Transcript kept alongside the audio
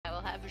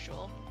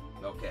visual.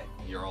 Okay,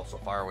 you're also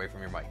far away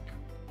from your mic.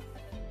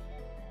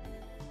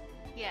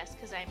 Yes,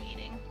 because I'm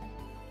eating.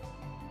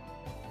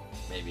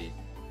 Maybe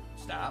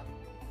stop.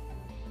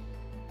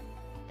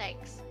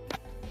 Thanks.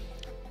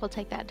 We'll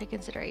take that into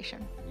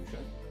consideration. You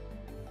should.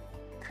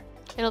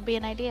 It'll be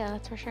an idea,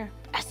 that's for sure.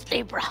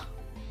 Astlibra.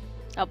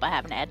 Oh, I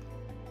have an ad.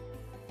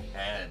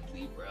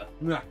 Astlibra.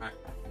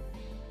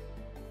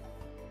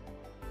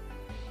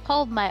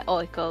 Hold my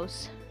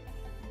oikos.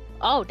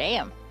 Oh,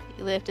 damn.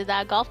 You lifted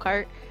that golf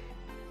cart.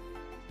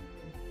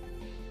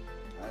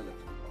 I lifted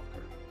the golf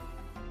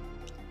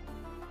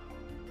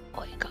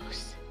cart.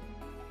 Oikos.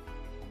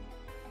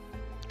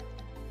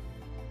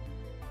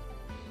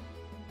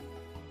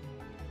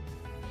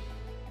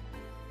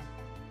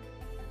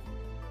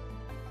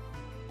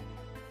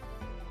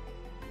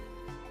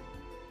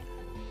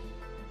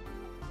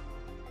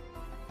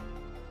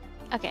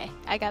 Okay,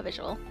 I got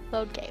visual.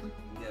 Load game.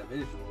 Yeah,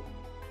 visual.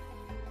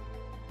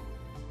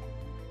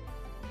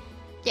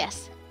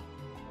 Yes.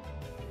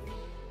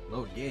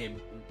 Load game.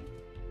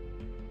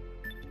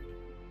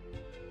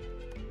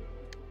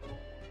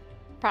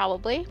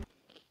 Probably.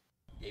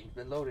 Game's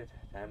been loaded.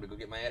 Time to go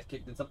get my ass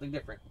kicked in something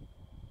different.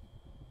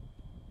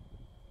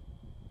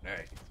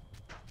 Alright.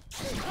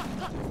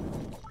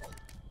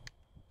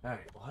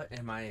 Alright, what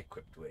am I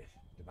equipped with?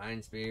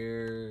 Divine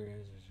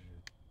Spear.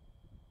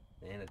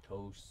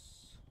 Thanatos.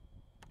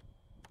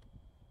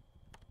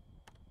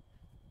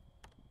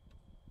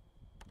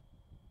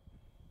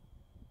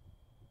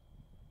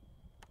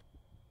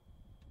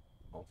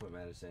 Ultimate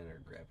Medicine or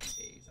Gravity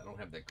Haze. I don't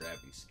have that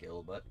gravity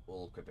skill, but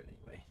we'll equip it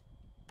anyway.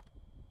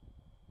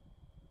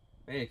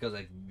 Maybe because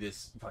like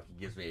this fucking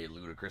gives me a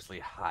ludicrously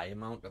high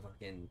amount of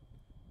fucking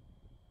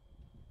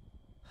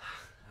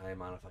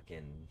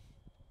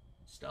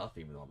stuff,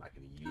 even though I'm not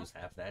going to use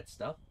half that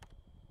stuff.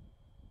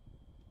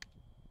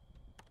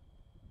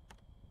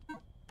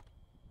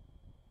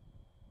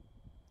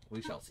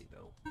 We shall see,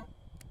 though.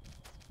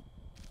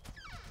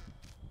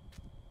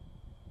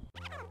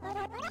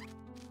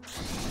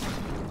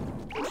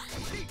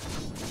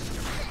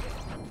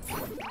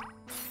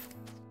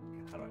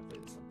 How do I play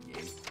this game?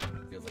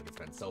 It feels like it's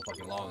been so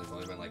fucking long. It's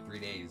only been like 3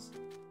 days.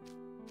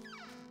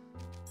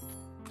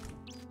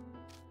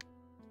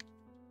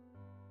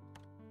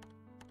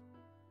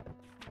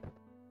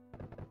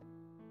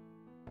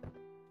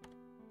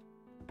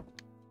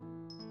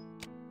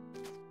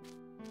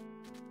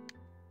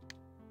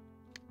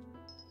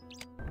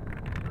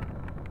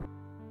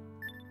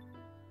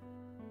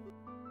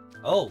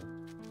 Oh!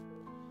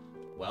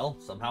 Well,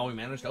 somehow we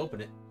managed to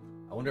open it.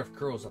 I wonder if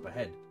Kuro's up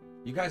ahead.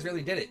 You guys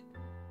really did it.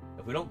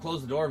 If we don't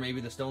close the door,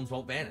 maybe the stones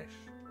won't vanish.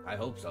 I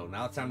hope so.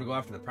 Now it's time to go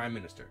after the Prime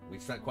Minister.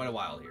 We've spent quite a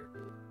while here.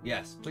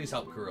 Yes, please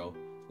help Kuro.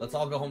 Let's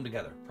all go home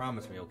together.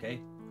 Promise me,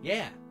 okay?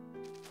 Yeah!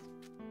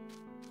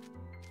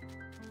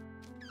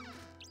 Yeah,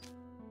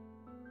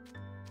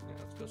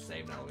 let's go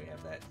save now that we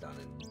have that done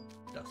and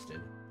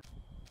dusted.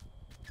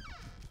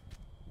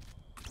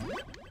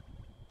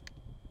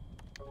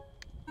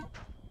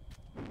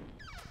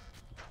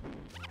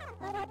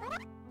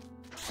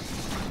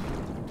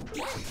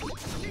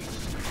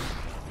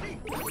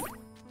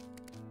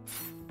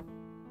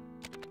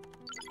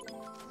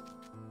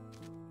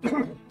 I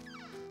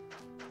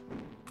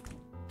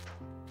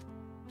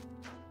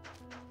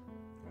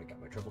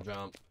got my triple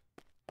jump.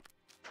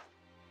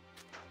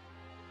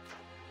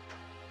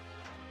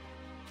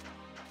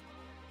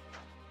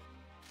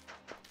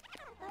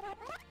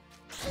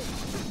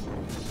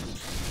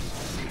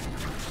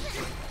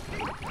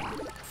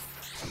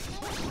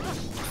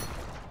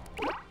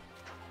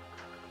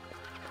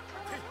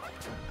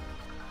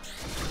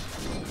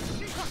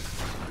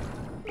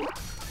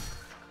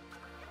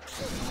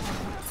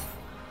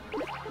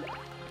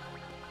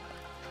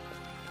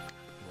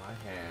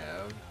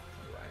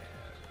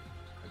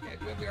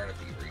 The Art of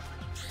Thievery.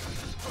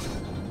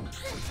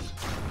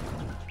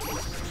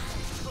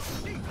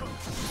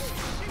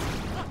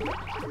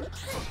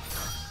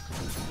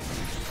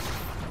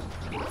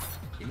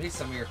 Give me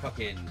some of your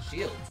fucking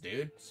shields,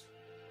 dudes.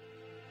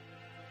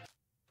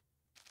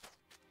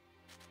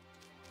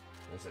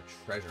 There's a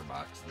treasure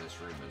box in this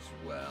room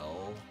as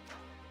well.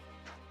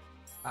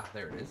 Ah,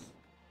 there it is.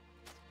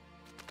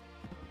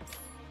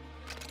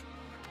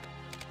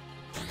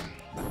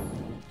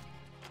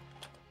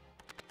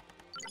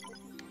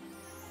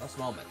 A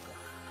small metal.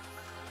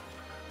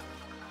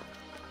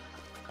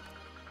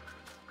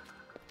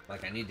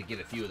 Like, I need to get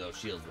a few of those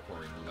shields before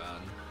we move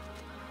on.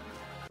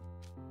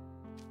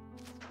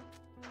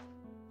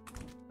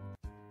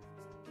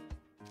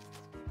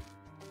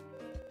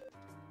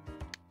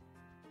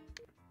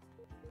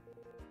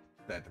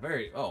 At the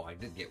very... Oh, I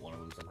did get one of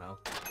them somehow.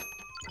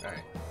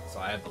 Alright. So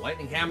I have the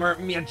lightning hammer.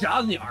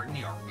 Mjolnir.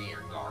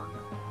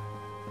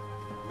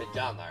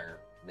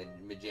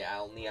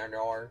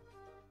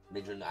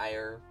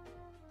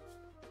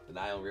 The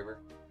Nile River.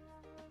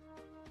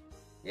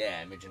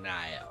 Yeah,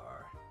 Mjolnir.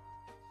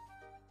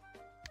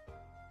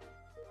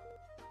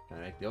 Can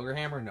I make the ogre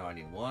hammer? No, I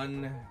need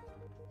one.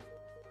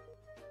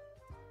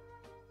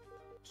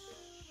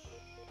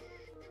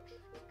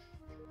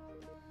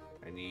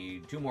 I I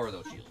need 2 more of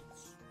those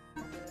shields.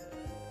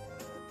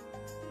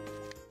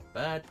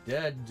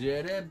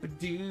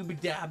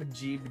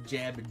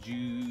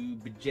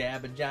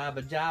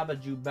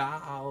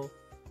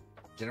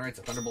 Generates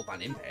a thunderbolt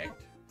on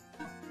impact.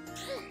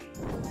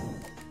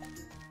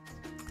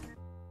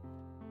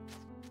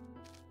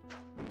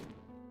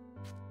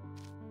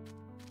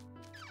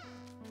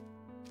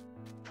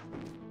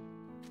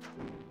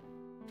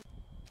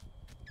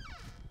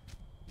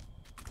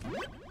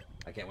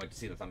 I can't wait to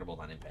see the thunderbolt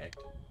on impact.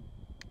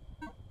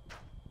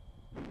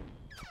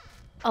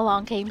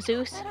 Along came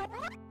Zeus.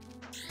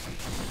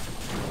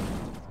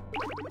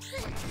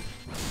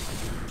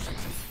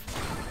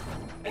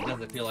 It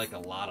doesn't feel like a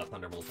lot of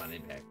thunderbolts on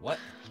impact. What?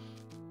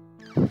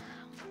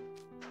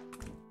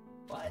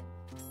 What?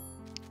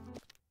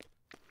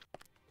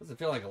 Doesn't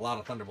feel like a lot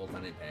of thunderbolts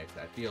on impact.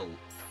 I feel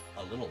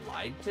a little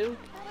lied to.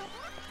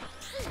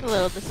 A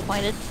little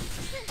disappointed.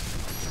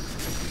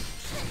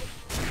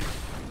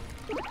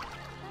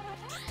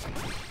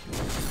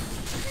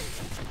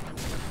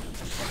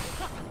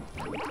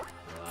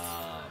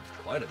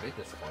 Quite a bit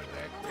disappointed,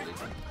 actually.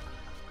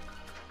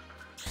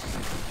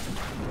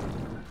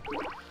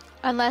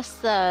 Unless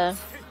the...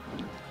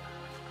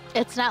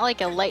 It's not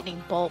like a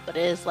lightning bolt, but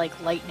it is like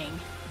lightning.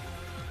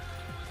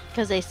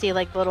 Because they see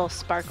like little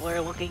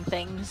sparkler looking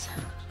things.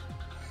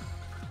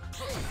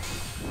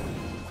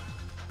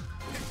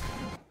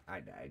 I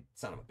died.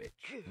 Son of a bitch.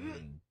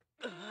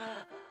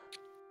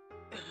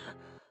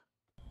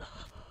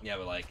 Yeah,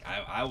 but like,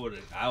 I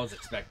was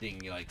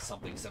expecting like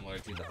something similar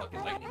to the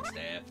fucking lightning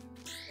staff.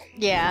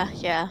 Yeah,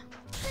 yeah.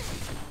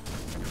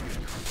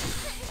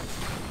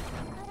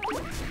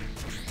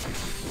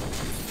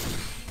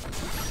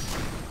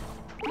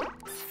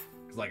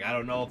 Cause like, I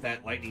don't know if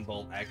that lightning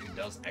bolt actually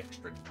does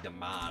extra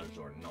damage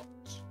or not.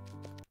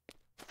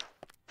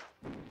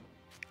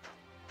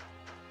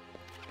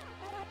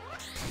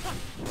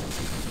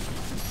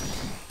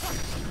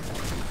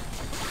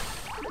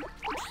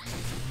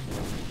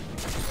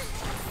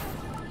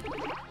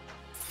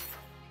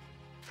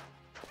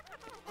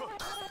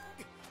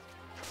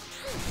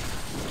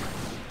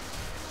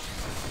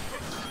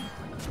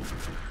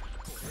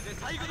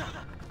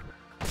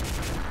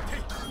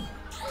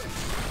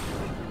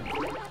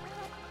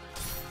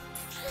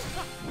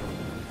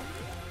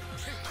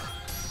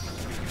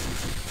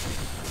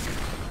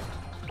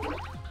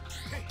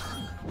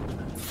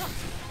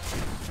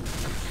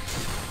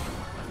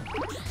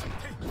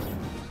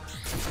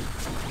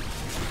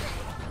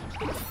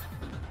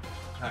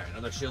 Alright,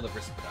 another shield of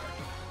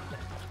Reciprodarity.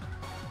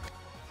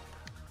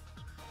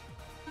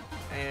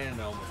 And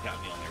almost got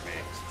me on their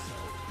backs, so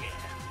yeah.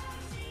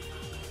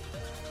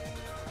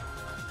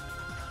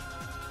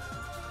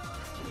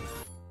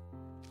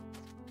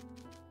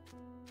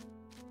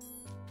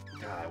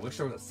 God, I wish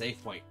there was a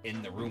save point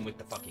in the room with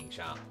the fucking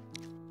shop.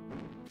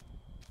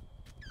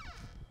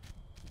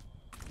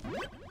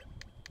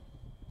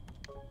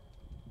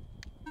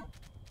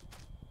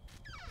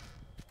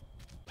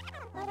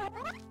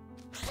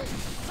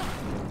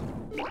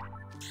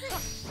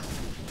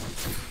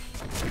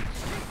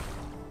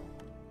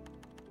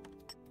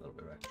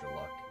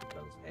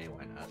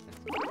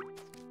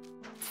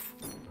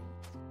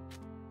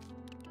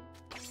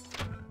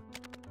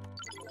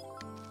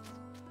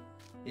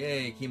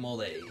 Yay,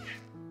 Kimolde.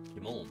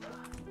 Kimolda.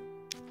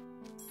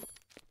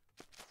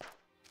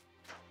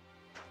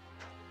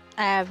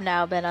 I have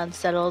now been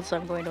unsettled, so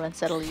I'm going to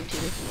unsettle you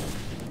too.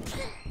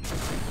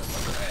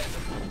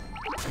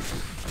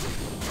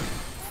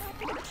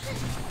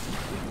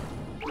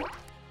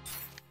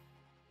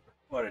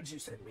 What did you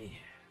send me?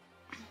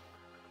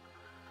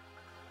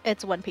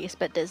 It's One Piece,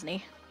 but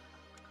Disney.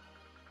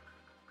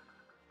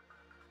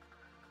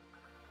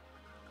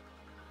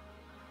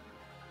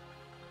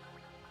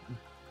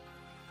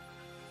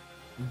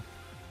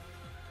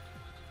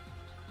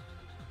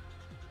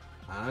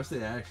 Honestly,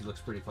 that actually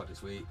looks pretty fucking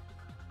sweet.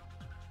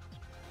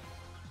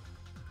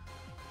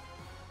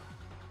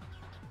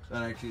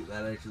 That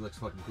actually looks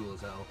fucking cool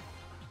as hell.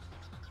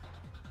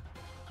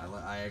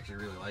 I actually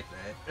really like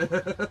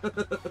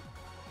that.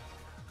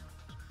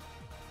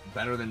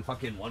 Better than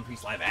fucking One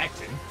Piece live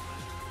action.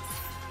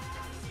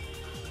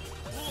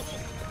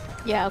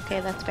 Yeah,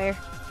 okay, that's fair.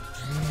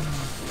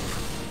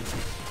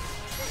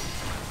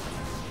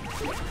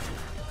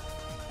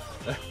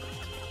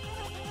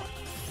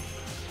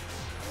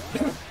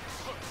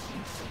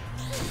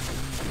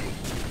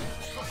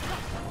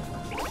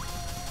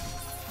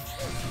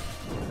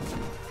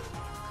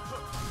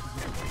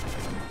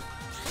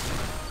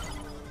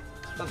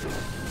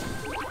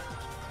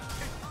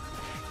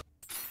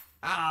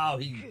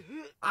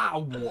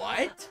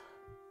 What?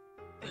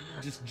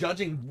 Just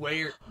judging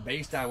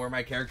based on where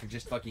my character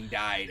just fucking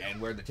died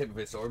and where the tip of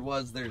his sword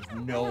was, there's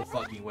no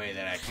fucking way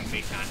that actually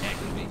made contact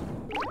with me.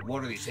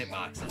 What are these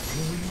hitboxes?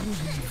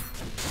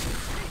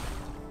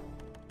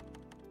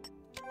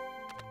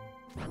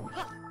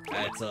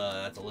 That's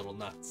a little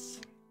nuts.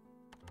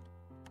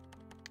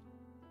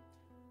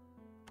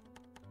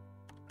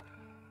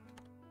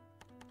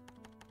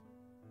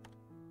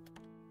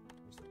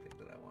 Where's the thing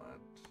that I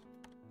want?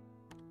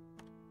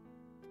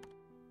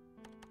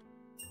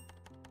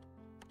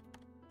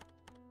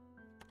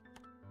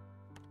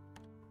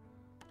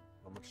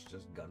 much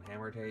does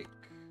Gunhammer take?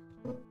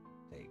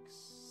 Takes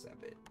 7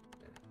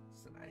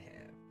 minutes, and I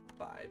have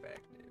 5 active.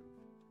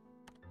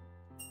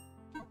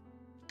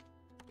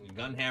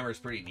 Gunhammer is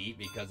pretty neat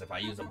because if I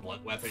use a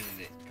blunt weapon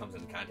and it comes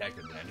in contact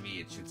with an enemy,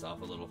 it shoots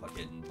off a little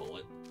fucking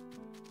bullet.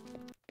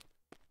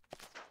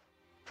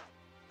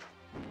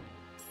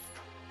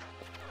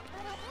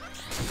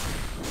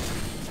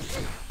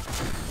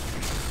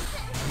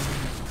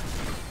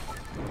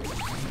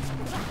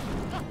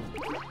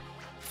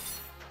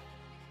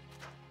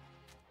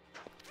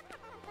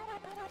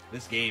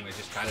 This game is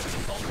just kind of an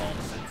assault to all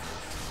the senses.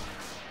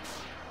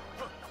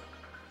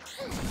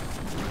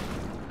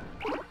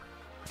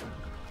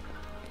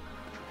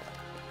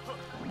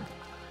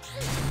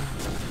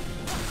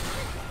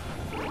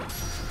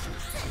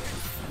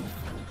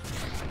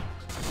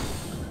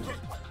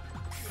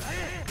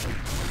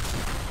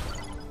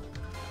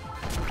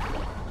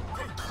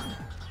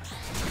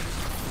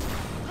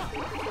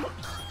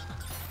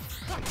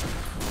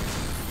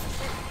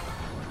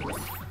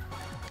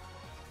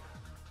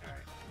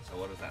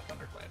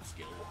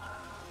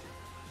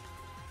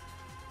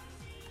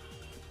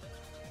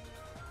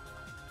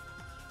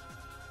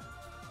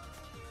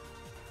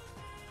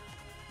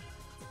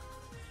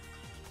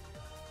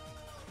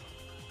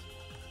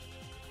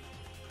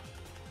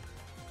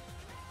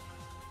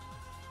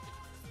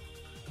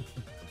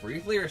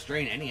 Briefly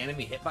restrain any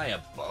enemy hit by a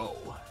bow.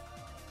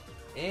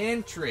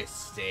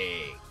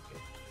 Interesting.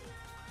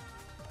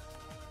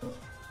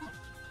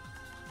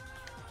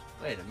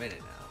 Wait a minute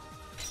now.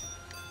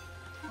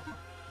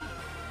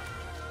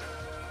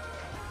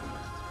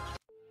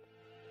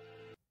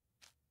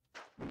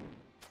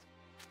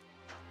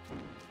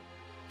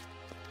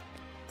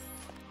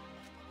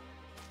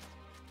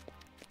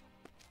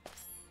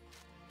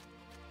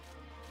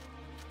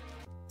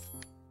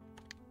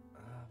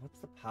 What's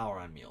the power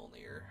on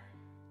Mjolnir?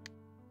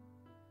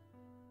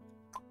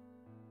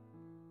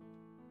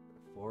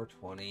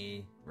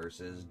 420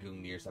 versus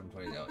Gungnir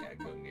 720. Oh yeah,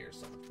 Gungnir is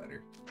so much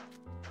better.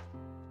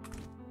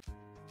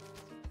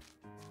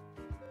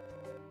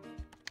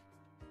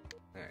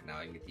 Alright, now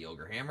I can get the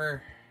Ogre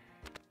Hammer.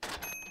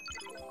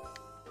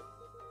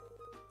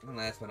 And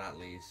last but not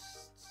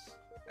least,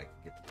 I can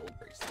get the Gold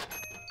Bracelet.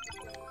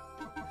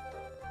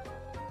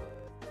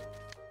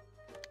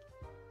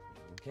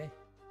 Okay.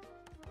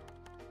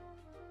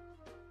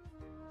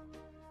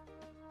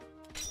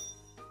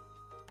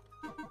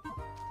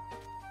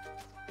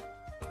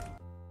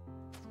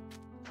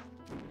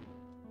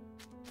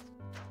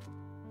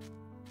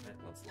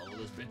 Let's level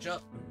this bitch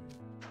up.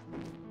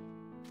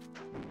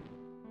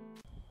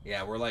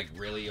 Yeah, we're like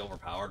really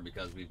overpowered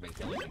because we've been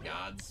killing the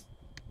gods.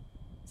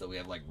 So we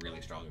have like really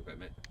strong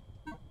equipment.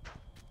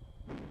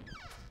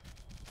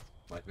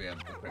 Like we have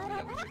equipment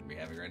that we shouldn't be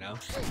having right now.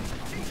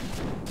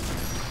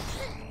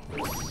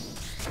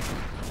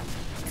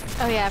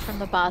 Oh yeah, from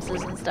the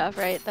bosses and stuff,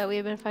 right? That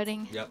we've been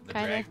fighting. Yep, the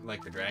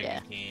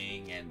Dragon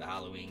King and the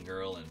Halloween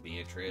Girl and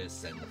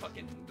Beatrice and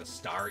the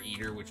Star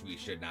Eater, which we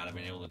should not have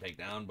been able to take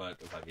down,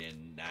 but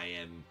fucking I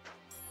am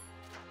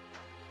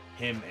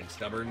him and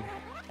stubborn.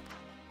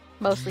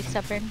 Mostly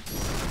stubborn.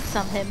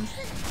 Some him.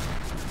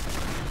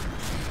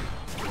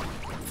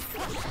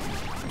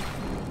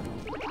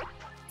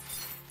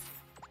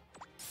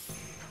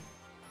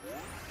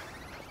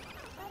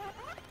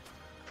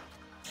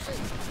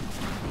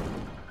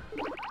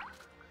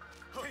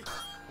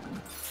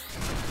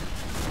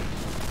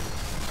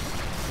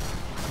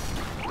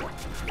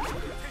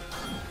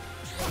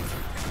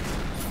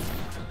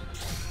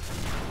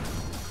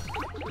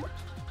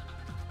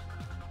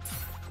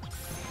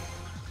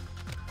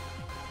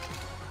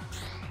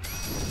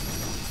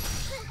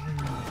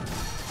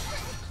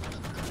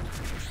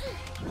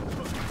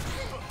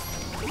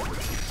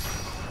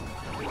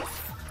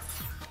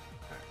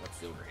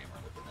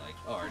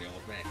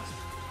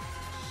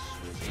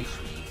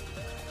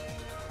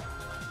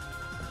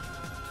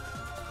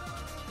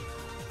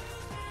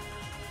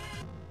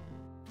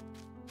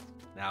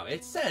 Now,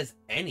 it says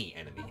any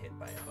enemy hit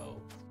by a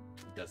bow.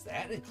 Does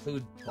that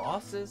include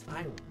bosses?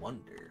 I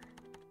wonder.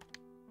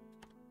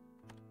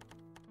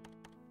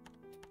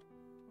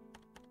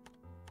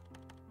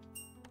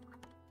 Does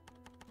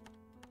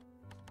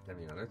that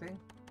mean another thing?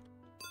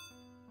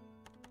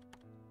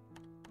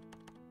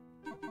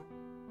 Was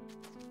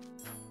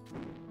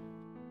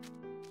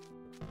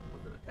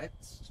it a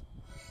text?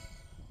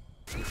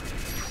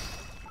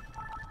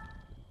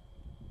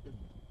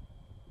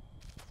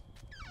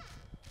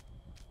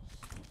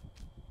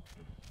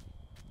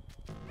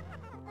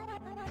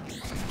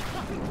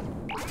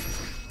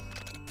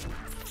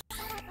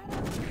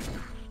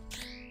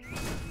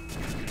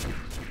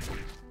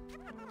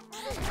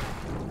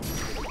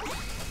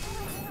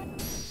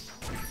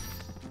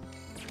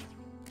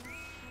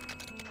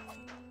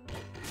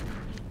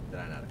 Did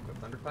I not equip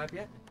Thunderclap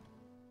yet?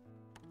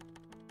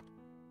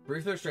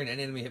 Briefly restrain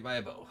any enemy hit by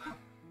a bow.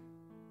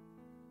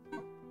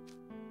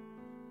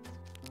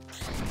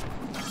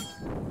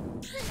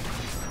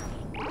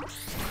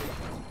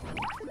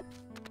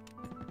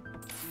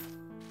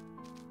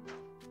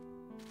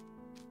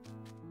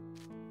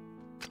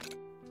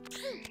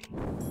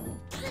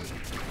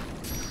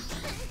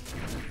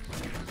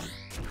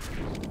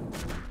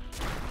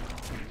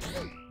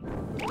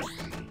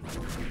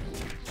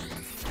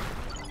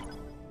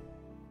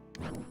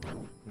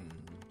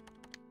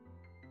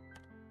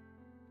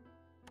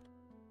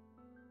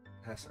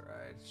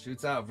 Pesseride.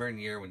 Shoots out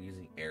Vernier when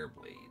using Air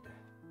Blade.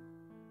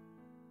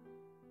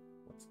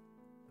 What's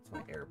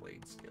my Air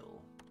Blade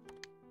skill?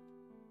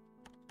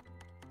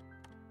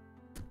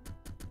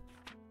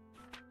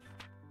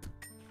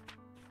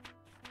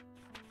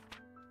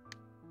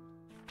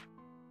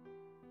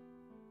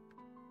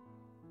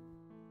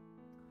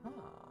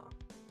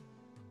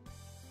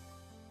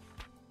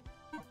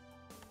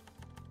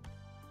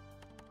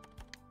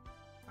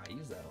 I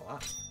use that a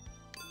lot.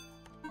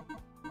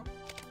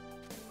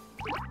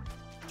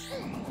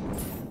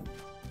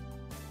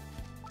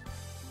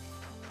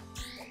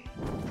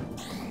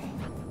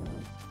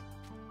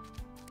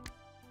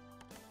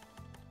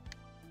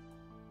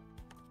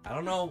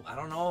 I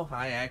don't know if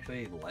I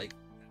actually like.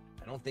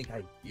 I don't think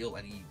I feel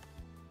anything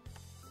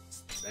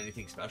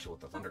special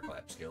with the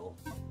Thunderclap skill.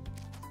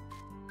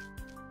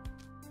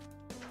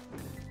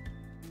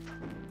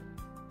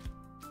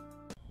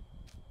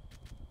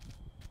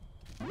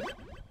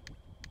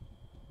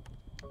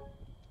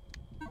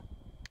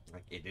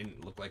 Like, it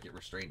didn't look like it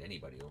restrained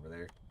anybody over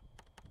there.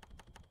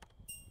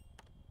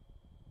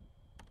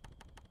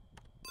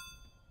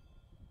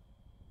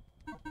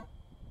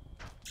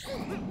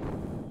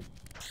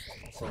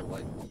 Also,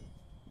 like,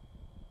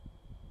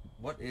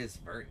 what is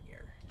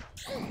Vernier?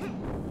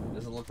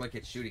 Doesn't look like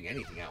it's shooting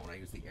anything out when I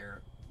use the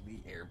air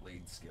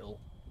blade skill.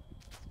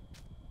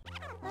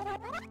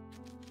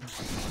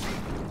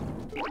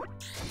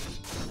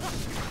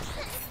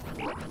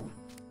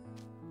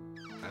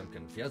 I'm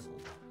confused.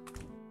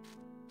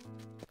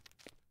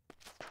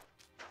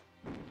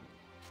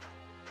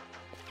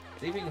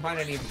 See if you can find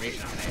any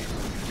information on that.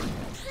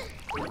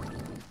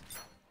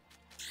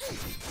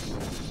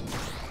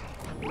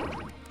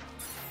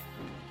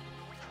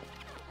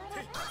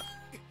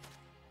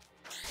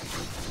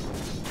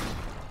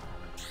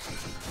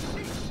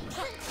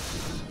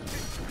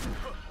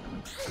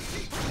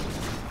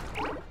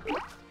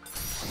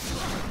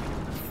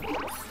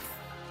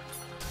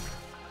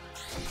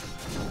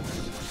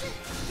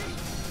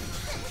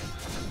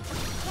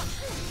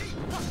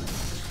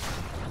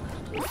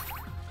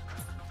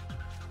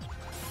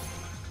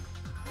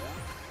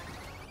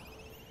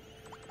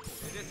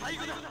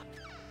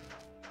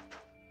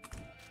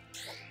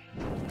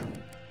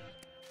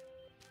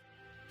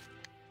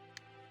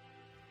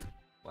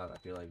 Wow, I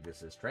feel like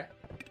this is trap.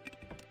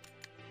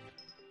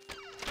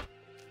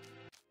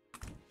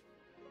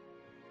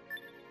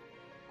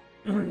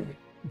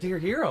 Dear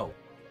hero,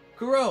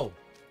 Kuro.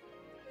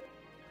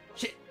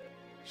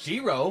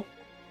 Shiro,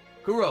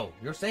 Kuro,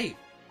 you're safe.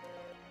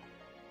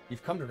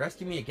 You've come to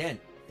rescue me again.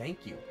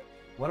 Thank you.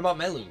 What about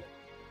Melu?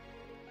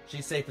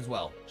 She's safe as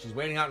well. She's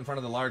waiting out in front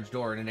of the large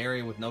door in an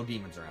area with no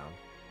demons around.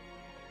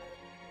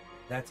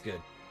 That's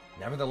good.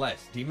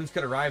 Nevertheless, demons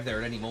could arrive there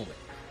at any moment.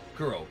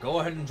 Kuro, go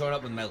ahead and join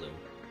up with Melu.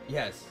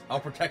 Yes,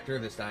 I'll protect her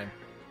this time.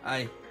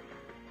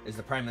 Is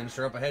the Prime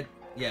Minister up ahead?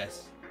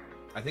 Yes.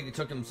 I think it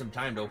took him some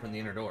time to open the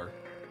inner door.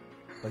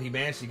 But he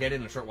managed to get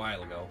in a short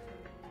while ago.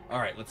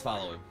 Alright, let's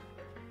follow him.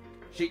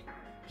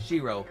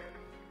 Shiro,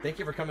 thank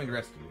you for coming to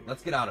rescue me.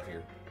 Let's get out of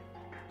here.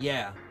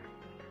 Yeah.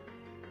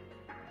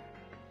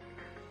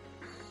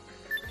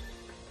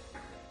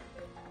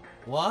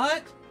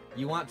 What?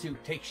 You want to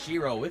take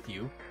Shiro with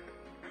you?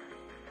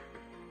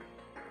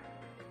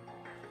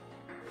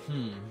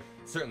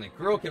 Certainly,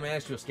 Kuro can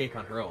manage to escape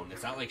on her own.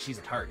 It's not like she's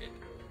a target.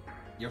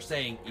 You're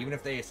saying, even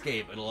if they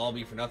escape, it'll all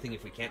be for nothing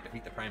if we can't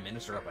defeat the Prime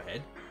Minister up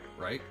ahead?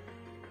 Right?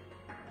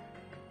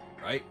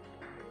 Right?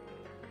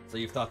 So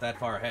you've thought that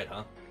far ahead,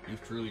 huh?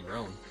 You've truly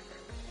grown.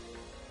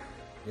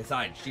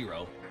 Besides,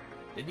 Shiro,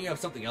 didn't you have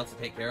something else to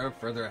take care of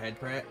further ahead,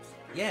 perhaps?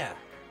 Yeah,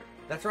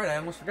 that's right, I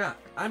almost forgot.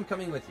 I'm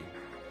coming with you.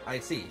 I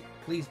see.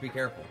 Please be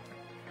careful.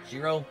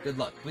 Shiro, good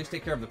luck. Please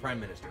take care of the Prime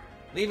Minister.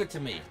 Leave it to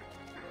me.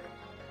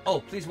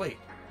 Oh, please wait.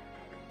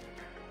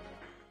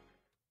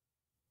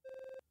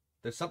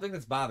 There's something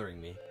that's bothering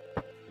me.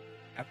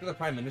 After the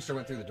Prime Minister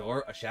went through the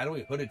door, a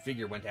shadowy hooded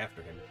figure went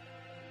after him.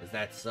 Is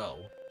that so?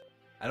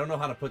 I don't know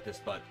how to put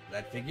this, but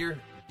that figure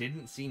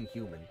didn't seem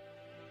human.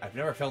 I've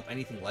never felt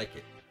anything like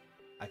it.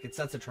 I could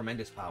sense a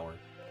tremendous power.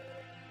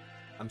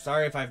 I'm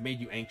sorry if I've made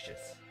you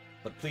anxious,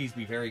 but please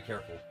be very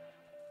careful.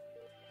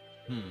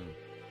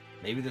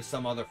 Maybe there's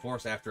some other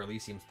force after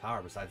Elysium's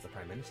power besides the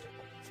Prime Minister.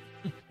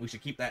 We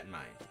should keep that in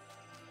mind.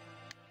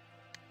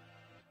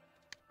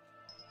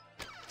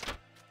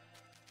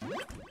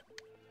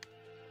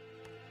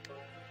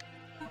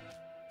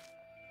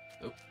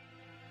 Oh.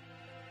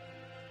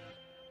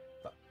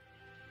 Fuck.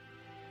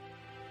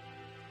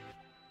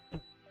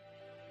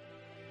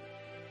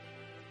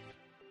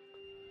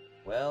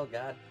 Well,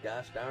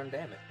 gosh darn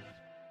damn it.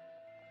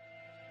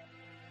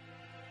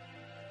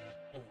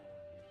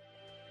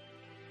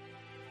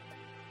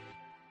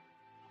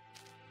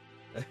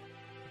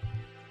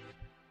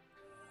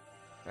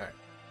 Alright.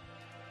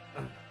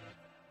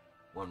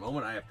 One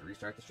moment, I have to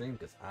restart the stream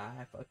because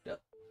I fucked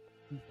up.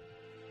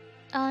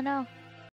 Oh no.